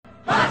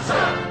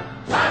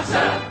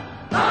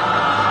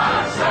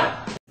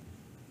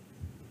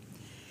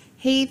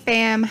Hey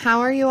fam,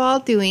 how are you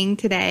all doing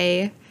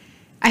today?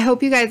 I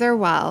hope you guys are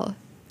well.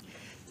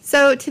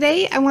 So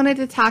today I wanted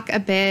to talk a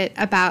bit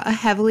about a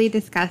heavily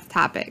discussed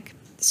topic,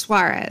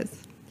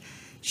 Suarez.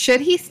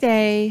 Should he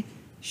stay?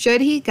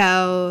 Should he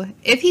go?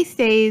 If he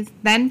stays,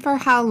 then for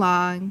how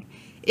long?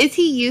 Is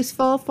he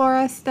useful for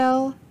us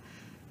still?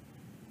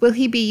 Will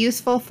he be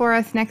useful for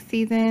us next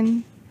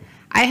season?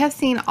 I have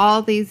seen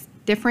all these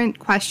different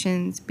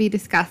questions be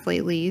discussed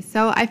lately,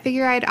 so I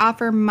figure I'd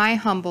offer my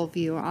humble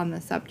view on the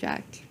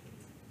subject.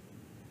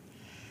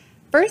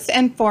 First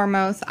and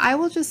foremost, I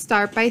will just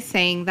start by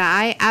saying that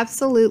I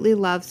absolutely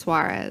love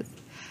Suarez.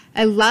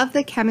 I love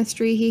the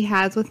chemistry he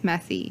has with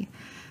Messi.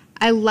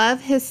 I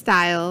love his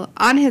style,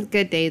 on his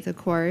good days, of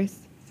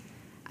course.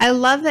 I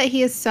love that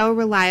he is so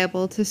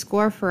reliable to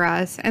score for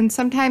us and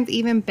sometimes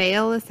even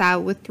bail us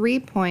out with 3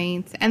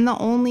 points and the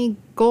only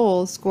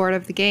goal scored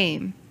of the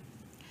game.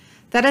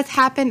 That has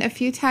happened a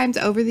few times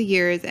over the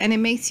years, and it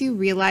makes you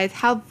realize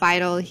how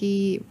vital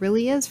he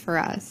really is for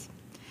us.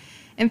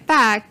 In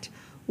fact,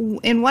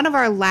 in one of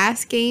our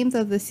last games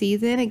of the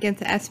season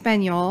against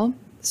Espanyol,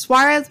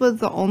 Suarez was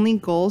the only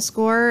goal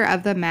scorer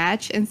of the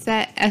match and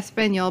set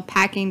Espanyol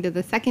packing to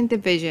the second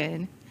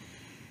division.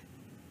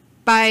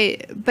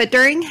 But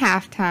during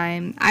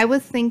halftime, I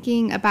was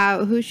thinking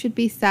about who should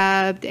be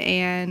subbed,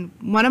 and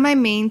one of my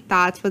main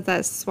thoughts was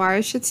that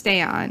Suarez should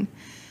stay on,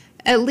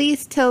 at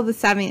least till the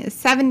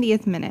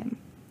 70th minute.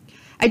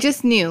 I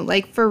just knew,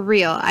 like for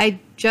real, I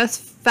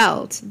just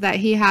felt that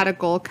he had a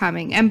goal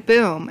coming, and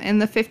boom, in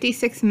the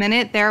 56th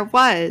minute, there it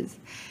was.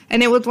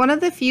 And it was one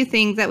of the few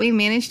things that we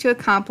managed to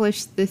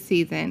accomplish this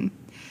season.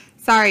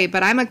 Sorry,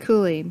 but I'm a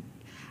Kool-Aid.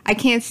 I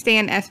can't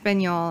stand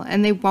Espanyol,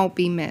 and they won't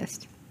be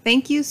missed.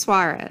 Thank you,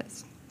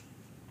 Suarez.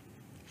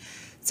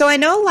 So I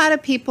know a lot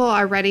of people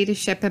are ready to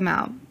ship him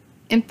out.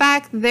 In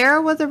fact,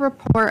 there was a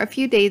report a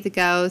few days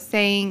ago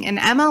saying an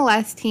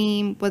MLS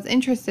team was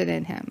interested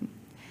in him.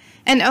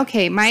 And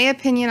okay, my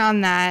opinion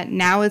on that,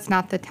 now is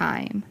not the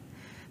time.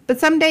 But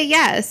someday,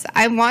 yes,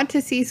 I want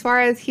to see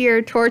Suarez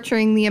here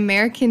torturing the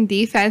American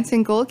defense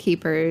and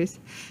goalkeepers.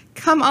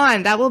 Come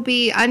on, that will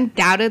be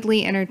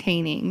undoubtedly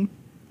entertaining.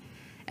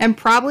 And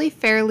probably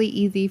fairly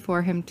easy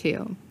for him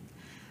too.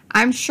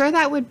 I'm sure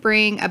that would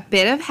bring a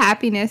bit of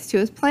happiness to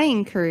his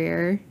playing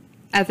career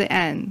as it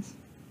ends.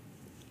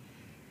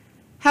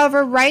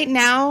 However, right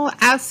now,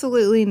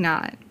 absolutely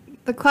not.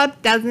 The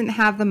club doesn't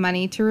have the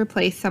money to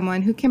replace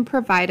someone who can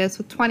provide us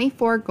with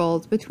 24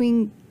 goals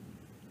between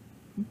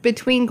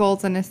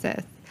goals and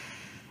assists.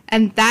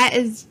 And that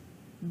is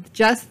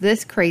just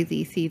this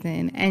crazy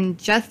season and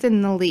just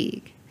in the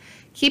league.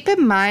 Keep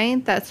in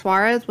mind that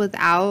Suarez was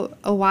out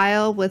a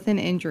while with an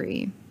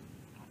injury.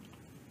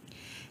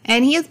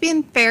 And he has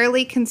been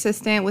fairly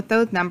consistent with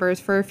those numbers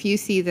for a few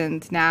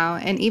seasons now.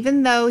 And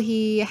even though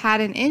he had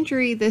an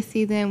injury this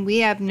season, we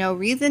have no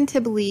reason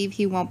to believe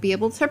he won't be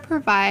able to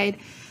provide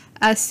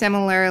us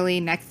similarly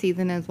next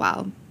season as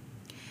well.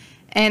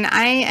 And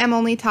I am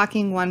only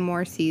talking one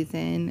more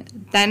season.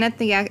 Then at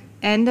the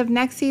end of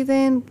next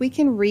season, we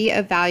can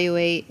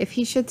reevaluate if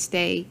he should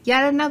stay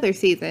yet another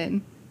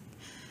season.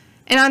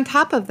 And on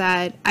top of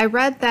that, I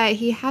read that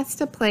he has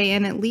to play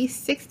in at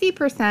least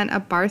 60%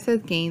 of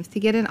Barca's games to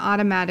get an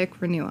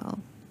automatic renewal.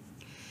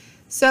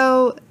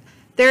 So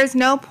there's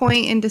no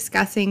point in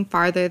discussing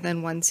farther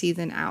than one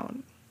season out.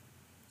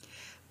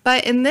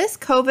 But in this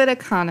COVID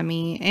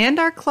economy and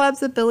our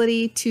club's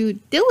ability to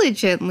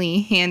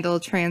diligently handle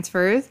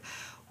transfers,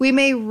 we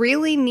may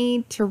really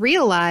need to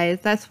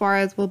realize that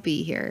Suarez will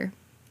be here.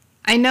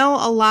 I know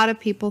a lot of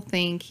people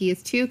think he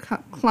is too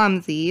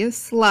clumsy,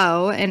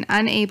 slow, and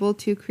unable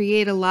to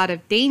create a lot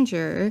of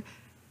danger,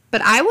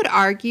 but I would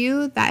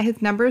argue that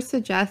his numbers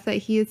suggest that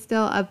he is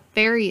still a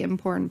very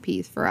important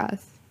piece for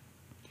us.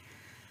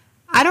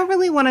 I don't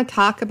really want to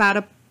talk about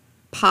a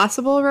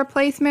possible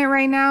replacement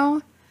right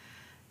now.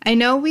 I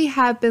know we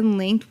have been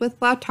linked with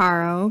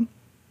Lautaro,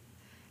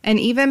 and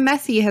even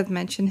Messi has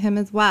mentioned him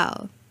as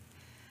well.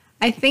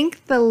 I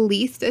think the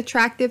least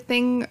attractive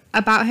thing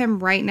about him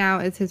right now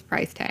is his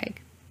price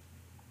tag.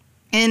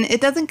 And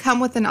it doesn't come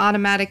with an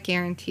automatic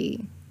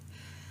guarantee.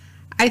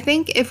 I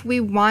think if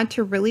we want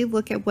to really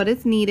look at what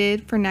is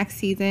needed for next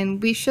season,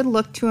 we should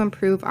look to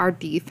improve our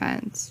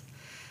defense.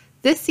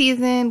 This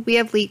season, we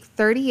have leaked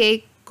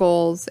 38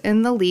 goals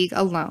in the league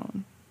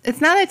alone. It's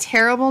not a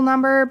terrible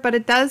number, but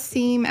it does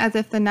seem as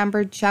if the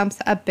number jumps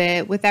a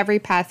bit with every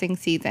passing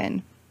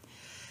season.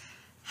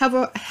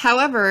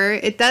 However,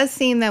 it does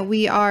seem that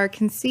we are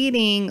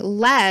conceding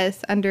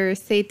less under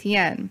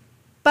Setien,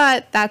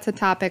 but that's a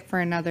topic for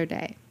another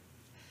day.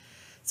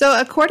 So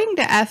according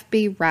to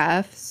FB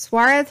Ref,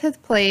 Suarez has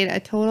played a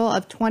total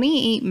of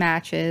 28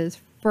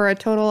 matches for a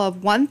total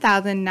of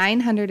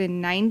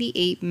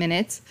 1,998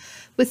 minutes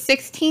with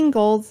 16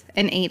 goals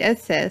and 8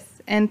 assists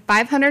and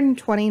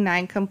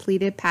 529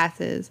 completed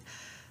passes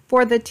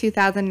for the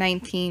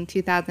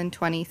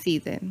 2019-2020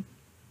 season.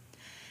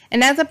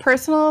 And as a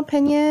personal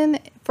opinion,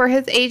 for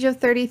his age of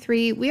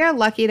 33, we are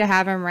lucky to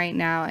have him right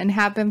now and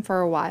have been for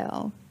a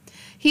while.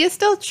 He is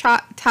still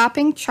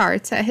topping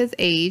charts at his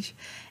age,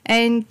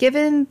 and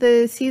given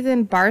the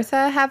season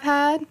Barca have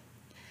had,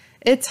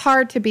 it's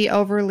hard to be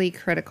overly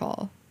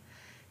critical.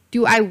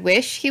 Do I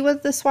wish he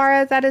was the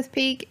Suarez at his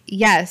peak?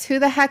 Yes, who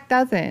the heck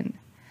doesn't?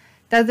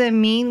 Does it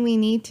mean we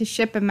need to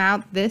ship him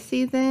out this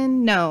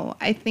season? No,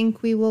 I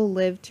think we will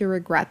live to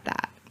regret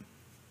that.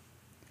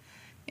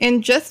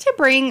 And just to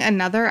bring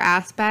another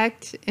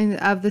aspect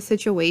of the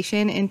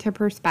situation into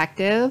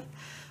perspective,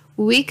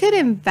 we could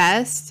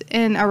invest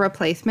in a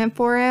replacement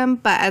for him,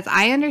 but as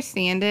I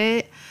understand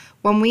it,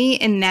 when we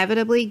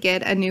inevitably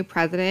get a new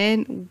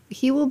president,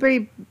 he will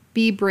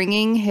be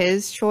bringing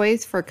his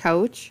choice for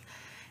coach.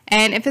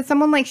 And if it's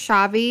someone like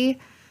Xavi,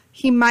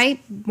 he might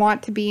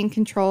want to be in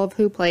control of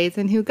who plays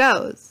and who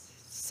goes.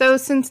 So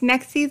since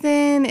next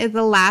season is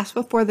the last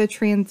before the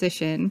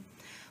transition,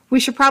 we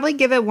should probably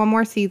give it one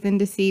more season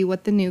to see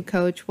what the new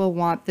coach will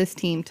want this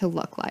team to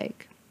look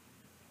like.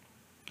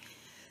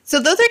 So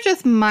those are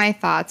just my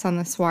thoughts on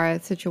the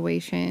Suarez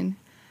situation.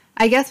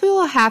 I guess we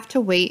will have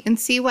to wait and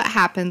see what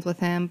happens with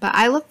him, but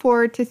I look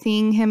forward to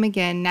seeing him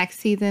again next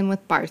season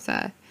with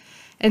Barca.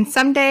 And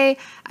someday,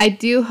 I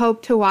do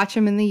hope to watch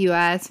him in the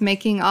US,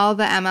 making all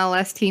the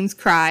MLS teams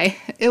cry.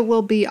 It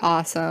will be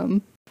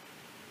awesome.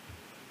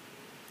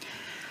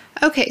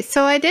 Okay,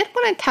 so I did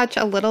want to touch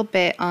a little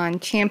bit on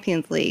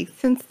Champions League,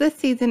 since this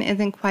season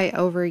isn't quite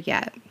over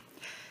yet.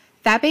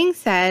 That being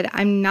said,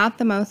 I'm not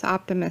the most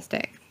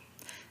optimistic.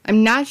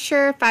 I'm not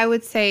sure if I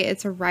would say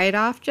it's a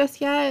write-off just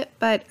yet,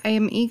 but I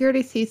am eager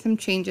to see some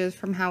changes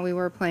from how we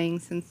were playing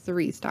since the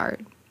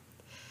restart.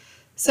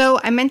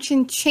 So I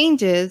mentioned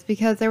changes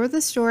because there was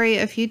a story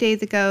a few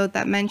days ago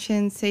that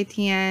mentioned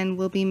Setien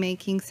will be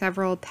making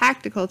several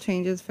tactical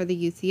changes for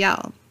the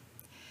UCL.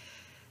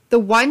 The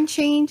one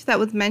change that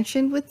was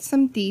mentioned with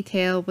some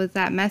detail was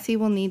that Messi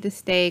will need to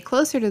stay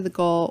closer to the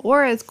goal,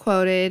 or as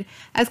quoted,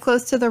 as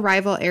close to the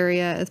rival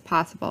area as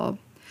possible.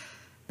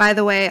 By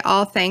the way,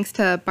 all thanks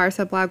to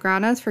Barca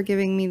Blaugranas for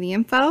giving me the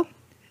info.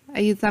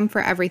 I use them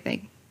for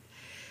everything.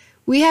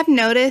 We have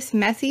noticed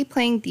Messi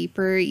playing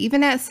deeper,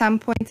 even at some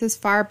points as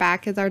far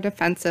back as our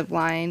defensive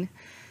line.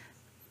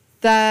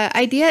 The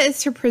idea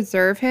is to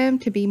preserve him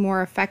to be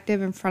more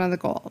effective in front of the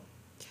goal.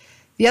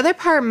 The other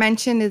part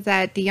mentioned is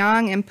that De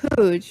Jong and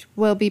Puig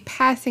will be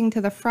passing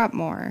to the front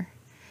more.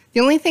 The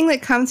only thing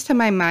that comes to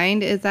my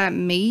mind is that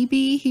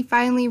maybe he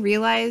finally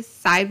realized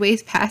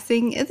sideways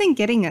passing isn't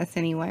getting us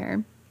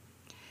anywhere.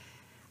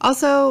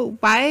 Also,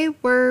 why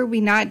were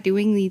we not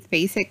doing these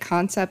basic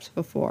concepts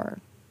before?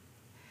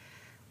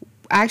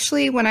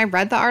 Actually, when I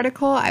read the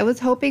article, I was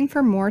hoping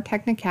for more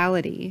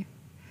technicality.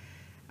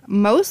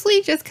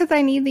 Mostly just because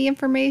I need the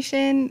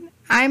information.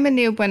 I'm a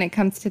noob when it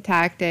comes to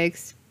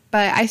tactics,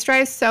 but I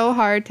strive so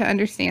hard to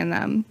understand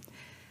them.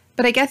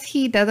 But I guess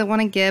he doesn't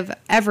want to give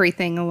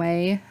everything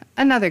away.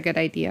 Another good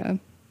idea.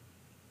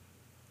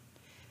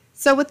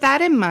 So with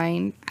that in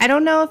mind, I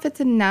don't know if it's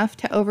enough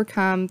to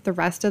overcome the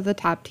rest of the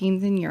top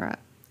teams in Europe.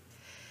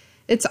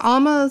 It's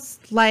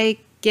almost like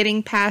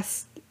getting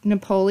past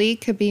Napoli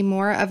could be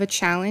more of a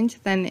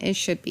challenge than it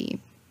should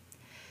be.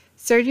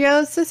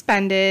 Sergio is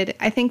suspended.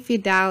 I think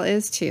Vidal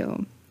is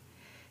too.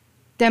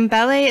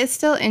 Dembele is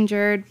still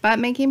injured, but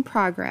making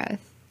progress.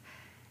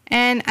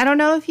 And I don't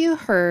know if you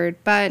heard,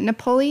 but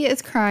Napoli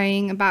is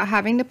crying about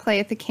having to play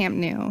at the Camp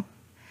Nou.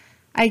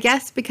 I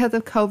guess because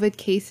of COVID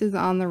cases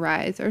on the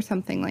rise or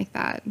something like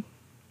that.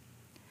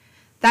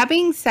 That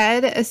being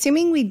said,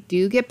 assuming we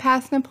do get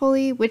past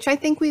Napoli, which I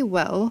think we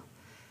will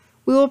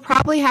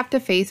probably have to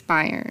face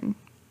Bayern.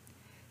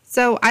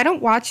 So I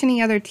don't watch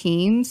any other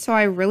teams, so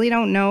I really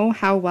don't know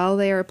how well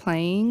they are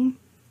playing.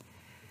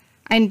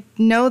 I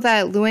know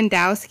that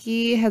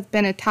Lewandowski has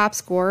been a top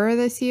scorer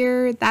this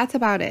year. That's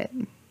about it.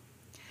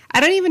 I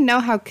don't even know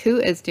how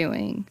Kut is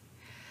doing.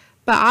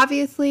 But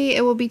obviously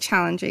it will be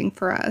challenging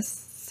for us,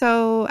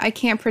 so I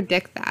can't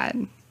predict that.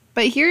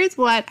 But here's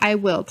what I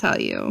will tell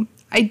you.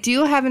 I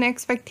do have an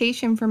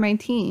expectation for my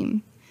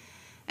team,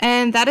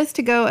 and that is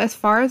to go as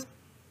far as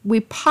we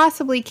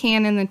possibly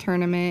can in the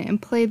tournament and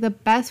play the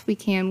best we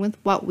can with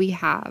what we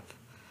have.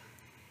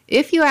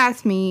 If you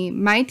ask me,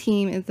 my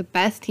team is the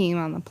best team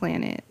on the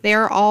planet. They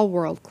are all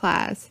world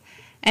class.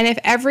 And if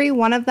every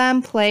one of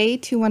them play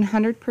to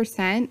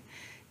 100%,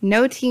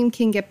 no team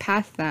can get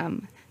past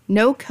them.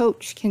 No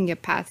coach can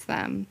get past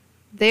them.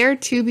 They're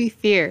to be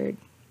feared.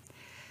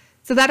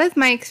 So that is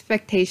my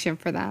expectation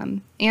for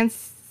them. And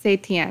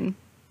Setien.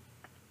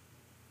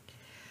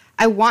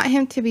 I want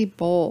him to be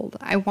bold.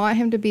 I want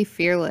him to be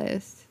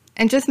fearless.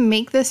 And just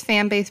make this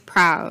fan base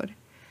proud.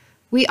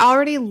 We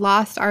already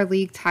lost our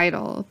league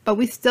title, but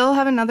we still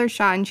have another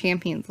shot in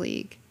Champions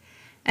League.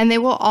 And they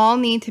will all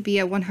need to be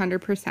at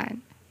 100%.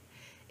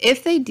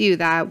 If they do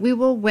that, we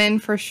will win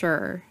for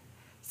sure.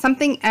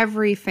 Something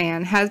every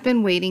fan has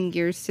been waiting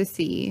years to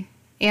see,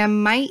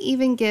 and might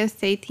even give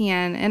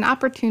Setien an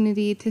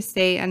opportunity to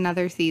stay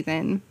another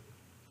season.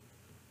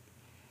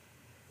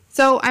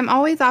 So I'm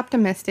always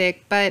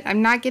optimistic, but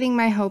I'm not getting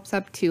my hopes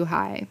up too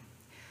high.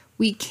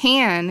 We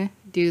can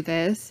do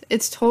this.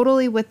 It's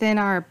totally within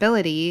our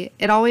ability.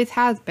 It always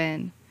has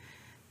been.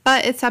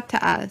 but it's up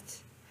to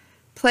us.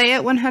 Play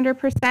at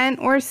 100%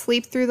 or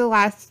sleep through the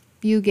last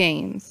few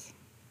games.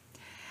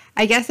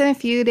 I guess in a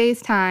few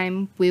days'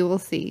 time, we will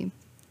see.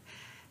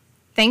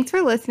 Thanks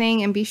for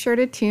listening and be sure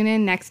to tune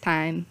in next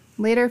time.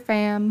 Later,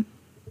 fam.